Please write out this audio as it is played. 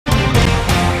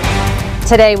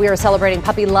Today we are celebrating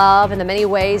puppy love and the many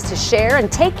ways to share and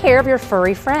take care of your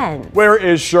furry friend. Where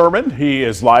is Sherman? He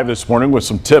is live this morning with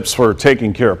some tips for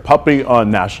taking care of puppy on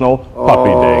National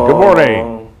Puppy Day. Good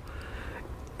morning.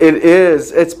 It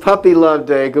is. It's Puppy Love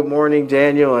Day. Good morning,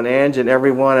 Daniel and Ange and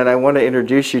everyone. And I want to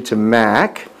introduce you to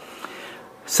Mac.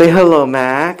 Say hello,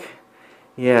 Mac.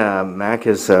 Yeah, Mac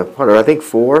is part of, I think,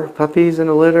 4 puppies in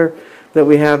a litter that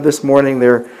we have this morning.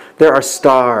 There are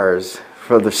stars,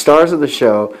 for the stars of the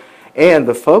show. And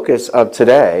the focus of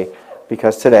today,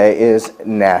 because today is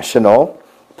National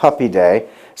Puppy Day.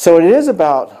 So it is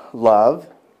about love.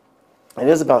 It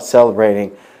is about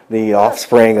celebrating the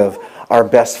offspring of our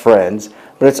best friends.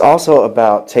 But it's also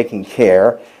about taking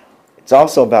care. It's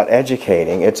also about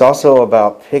educating. It's also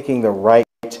about picking the right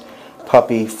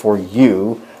puppy for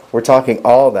you. We're talking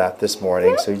all that this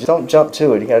morning. So you just don't jump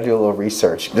to it. You got to do a little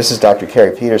research. This is Dr.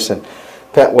 Carrie Peterson,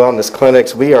 Pet Wellness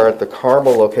Clinics. We are at the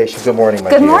Carmel location. Good morning,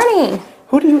 my dear. Good morning.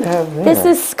 Who do you have there? This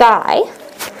is Sky.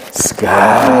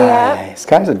 Sky. Yep.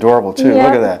 Sky's adorable too. Yep.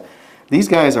 Look at that. These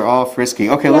guys are all frisky.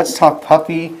 Okay, yep. Let's talk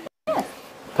puppy. Yes.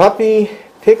 Puppy,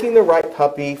 picking the right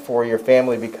puppy for your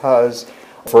family, because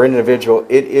for an individual,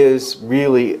 it is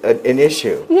really an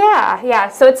issue. Yeah.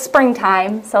 So it's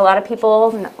springtime, so a lot of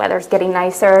people, weather's getting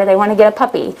nicer, they want to get a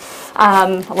puppy.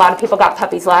 A lot of people got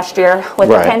puppies last year with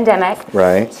the pandemic.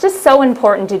 Right. It's just so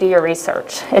important to do your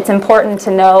research. It's important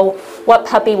to know what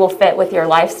puppy will fit with your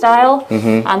lifestyle.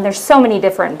 There's so many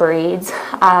different breeds.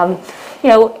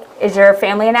 Is your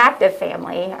family an active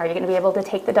family? Are you going to be able to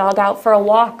take the dog out for a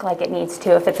walk like it needs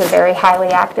to if it's a very highly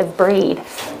active breed?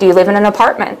 Do you live in an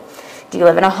apartment? Do you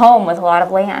live in a home with a lot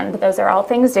of land? Those are all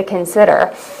things to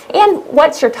consider. And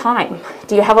what's your time?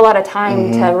 Do you have a lot of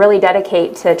time to really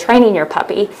dedicate to training your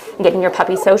puppy and getting your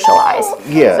puppy socialized?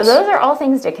 Yes. So those are all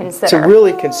things to consider. To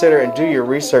really consider and do your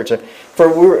research. I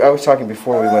was talking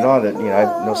before we went on that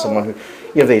I know someone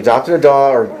who they adopted a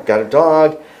dog or got a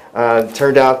dog.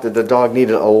 Turned out that the dog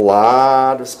needed a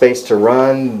lot of space to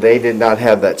run. They did not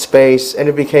have that space, and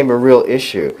it became a real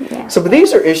issue. Yeah. So, but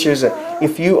these are issues that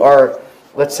if you are,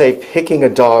 let's say, picking a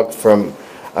dog for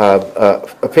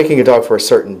a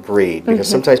certain breed, because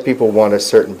sometimes people want a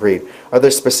certain breed. Are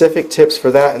there specific tips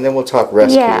for that? And then we'll talk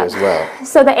rescue as well.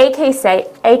 So the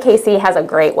AKC has a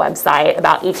great website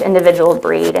about each individual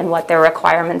breed and what their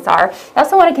requirements are. They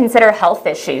also want to consider health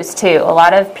issues too. A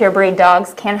lot of pure breed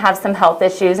dogs can have some health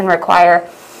issues and require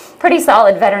pretty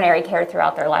solid veterinary care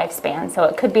throughout their lifespan, so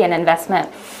it could be an investment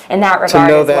in that regard.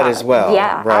 To know that as well,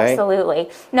 yeah, right? Absolutely.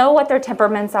 Know what their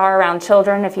temperaments are around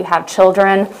children if you have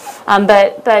children,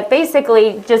 but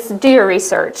basically just do your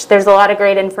research. There's a lot of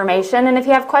great information, and if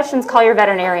you have questions, call your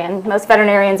veterinarian. Most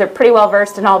veterinarians are pretty well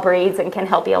versed in all breeds and can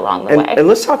help you along the way. And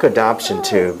let's talk adoption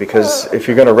too, because if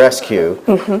you're going to rescue,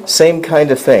 same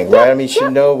kind of thing, right? I mean, you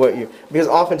should know what because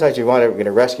oftentimes you're going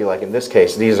to rescue, like in this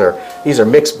case, these are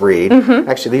mixed breed.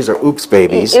 Actually, these are oops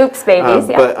babies. Oops babies,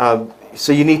 yeah. But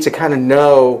so you need to kind of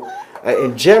know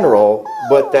in general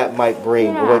what that might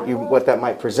bring, what that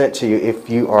might present to you if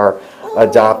you are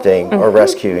adopting or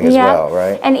rescuing as well,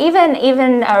 right? And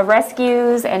even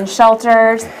rescues and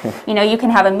shelters, you can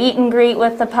have a meet and greet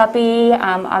with the puppy.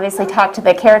 Obviously, talk to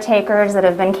the caretakers that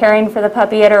have been caring for the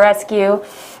puppy at a rescue,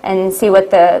 and see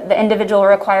what the individual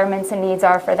requirements and needs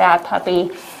are for that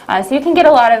puppy. So you can get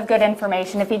a lot of good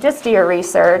information if you just do your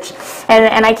research.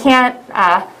 And I can't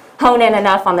hone in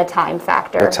enough on the time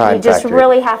factor. You just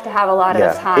really have to have a lot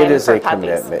of time. It is a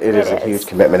commitment. It is a huge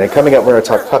commitment. And coming up, we're going to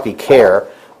talk puppy care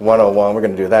 101. We're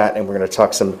going to do that, and we're going to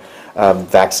talk some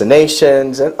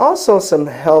vaccinations and also some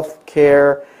health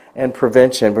care and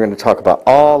prevention. We're going to talk about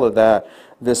all of that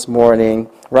this morning.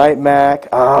 Right, Mac?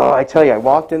 Oh, I tell you, I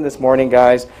walked in this morning,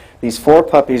 guys. These 4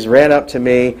 puppies ran up to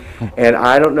me, and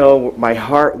I don't know, my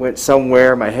heart went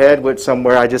somewhere, my head went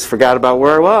somewhere, I just forgot about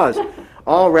where I was.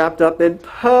 All wrapped up in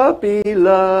puppy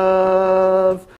love.